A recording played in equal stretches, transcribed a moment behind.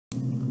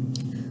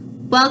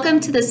Welcome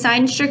to the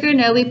Sydenstricker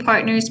Nobbe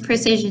Partners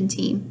Precision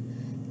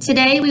team.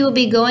 Today we will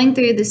be going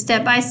through the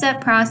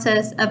step-by-step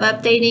process of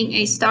updating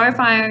a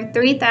StarFire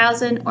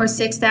 3000 or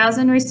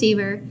 6000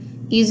 receiver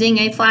using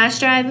a flash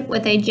drive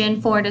with a Gen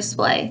 4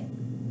 display.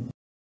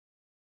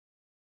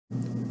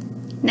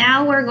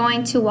 Now we're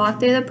going to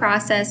walk through the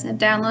process of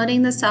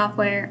downloading the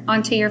software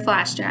onto your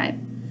flash drive.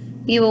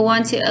 You will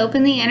want to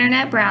open the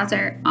internet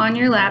browser on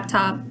your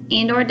laptop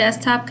and/or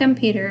desktop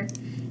computer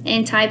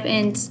and type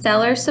in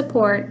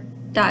stellarsupport.deere.com.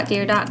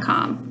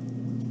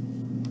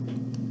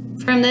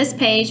 From this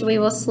page, we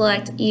will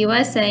select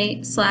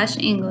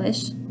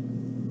USA/English.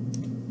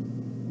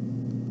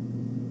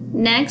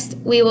 Next,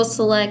 we will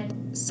select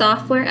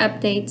Software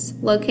Updates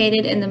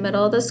located in the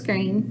middle of the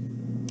screen.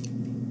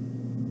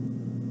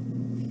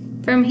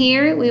 From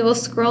here, we will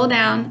scroll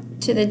down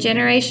to the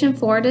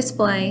GEN4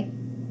 display.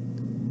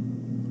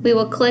 We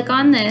will click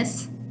on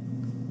this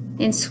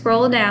and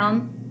scroll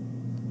down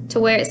to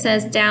where it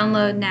says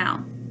Download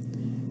Now.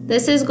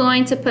 This is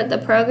going to put the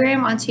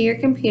program onto your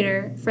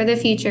computer for the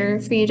future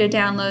for you to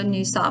download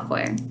new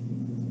software.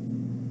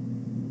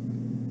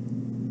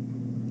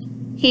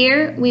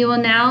 Here, we will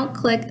now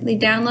click the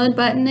download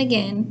button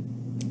again,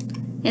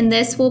 and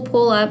this will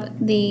pull up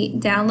the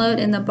download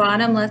in the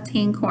bottom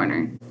left-hand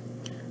corner.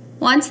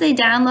 Once the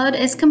download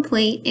is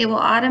complete, it will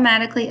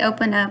automatically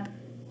open up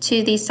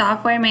to the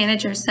Software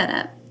Manager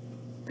setup.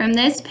 From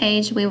this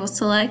page, we will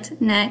select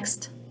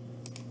Next.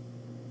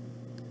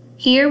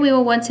 Here we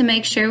will want to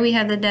make sure we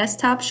have the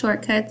desktop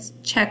shortcuts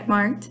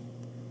checkmarked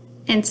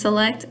and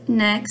select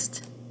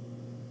Next.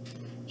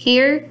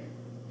 Here,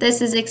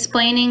 this is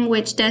explaining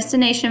which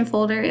destination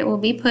folder it will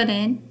be put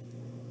in.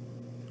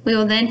 We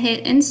will then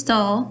hit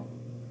Install.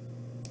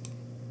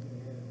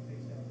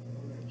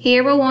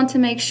 Here we'll want to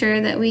make sure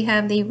that we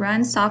have the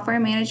Run Software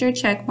Manager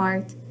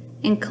checkmarked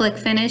and click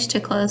Finish to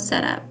close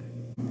setup.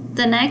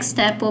 The next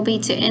step will be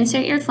to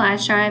insert your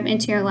flash drive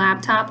into your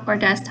laptop or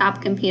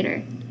desktop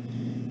computer.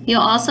 You'll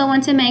also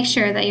want to make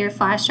sure that your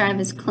flash drive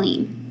is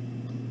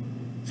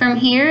clean. From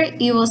here,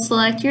 you will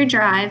select your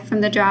drive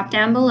from the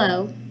drop-down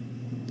below.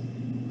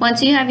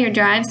 Once you have your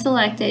drive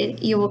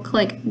selected, you will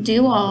click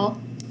Do All,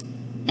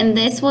 and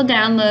this will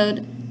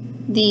download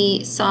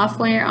the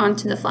software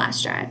onto the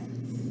flash drive.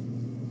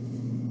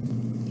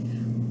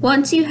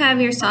 Once you have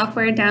your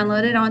software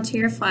downloaded onto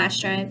your flash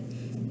drive,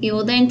 you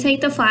will then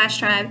take the flash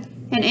drive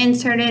and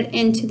insert it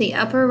into the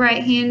upper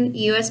right-hand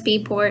USB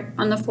port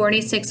on the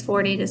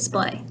 4640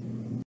 display.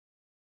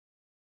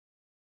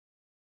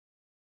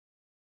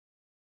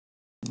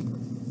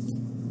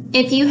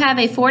 If you have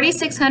a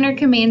 4600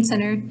 command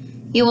center,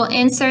 you will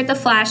insert the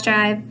flash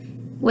drive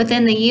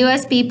within the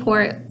USB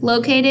port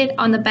located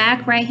on the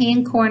back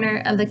right-hand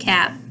corner of the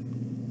cap.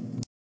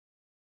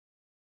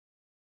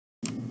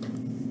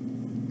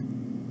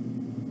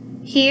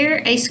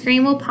 Here, a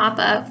screen will pop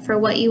up for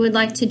what you would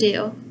like to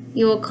do.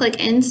 You will click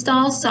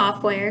Install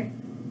Software.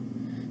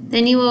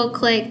 Then you will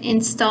click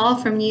Install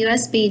from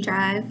USB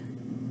drive.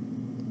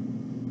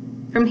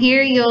 From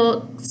here,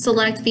 you'll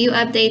select View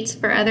Updates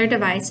for other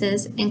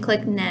devices and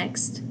click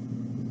Next.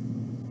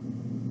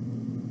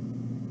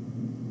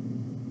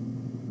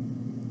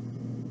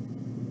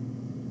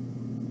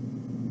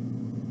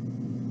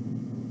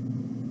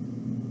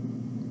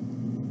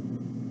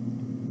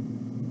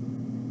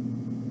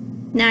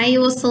 Now you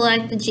will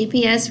select the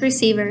GPS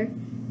receiver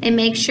and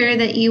make sure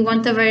that you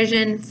want the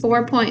version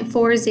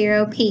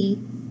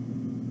 4.40p.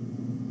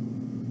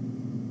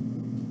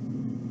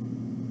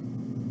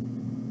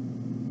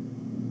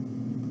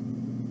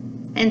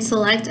 And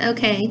select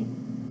OK.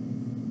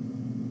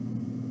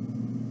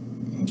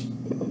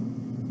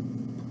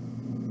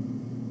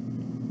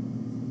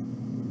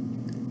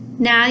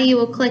 Now you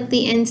will click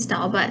the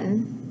Install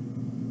button.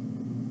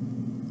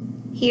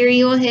 Here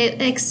you will hit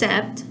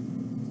Accept,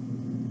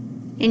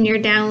 and your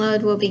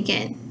download will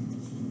begin.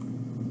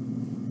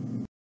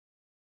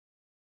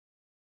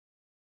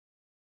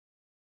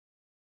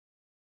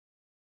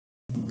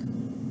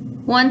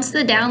 Once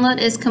the download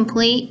is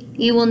complete,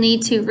 you will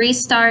need to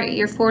restart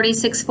your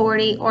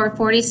 4640 or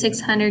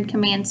 4600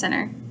 command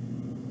center.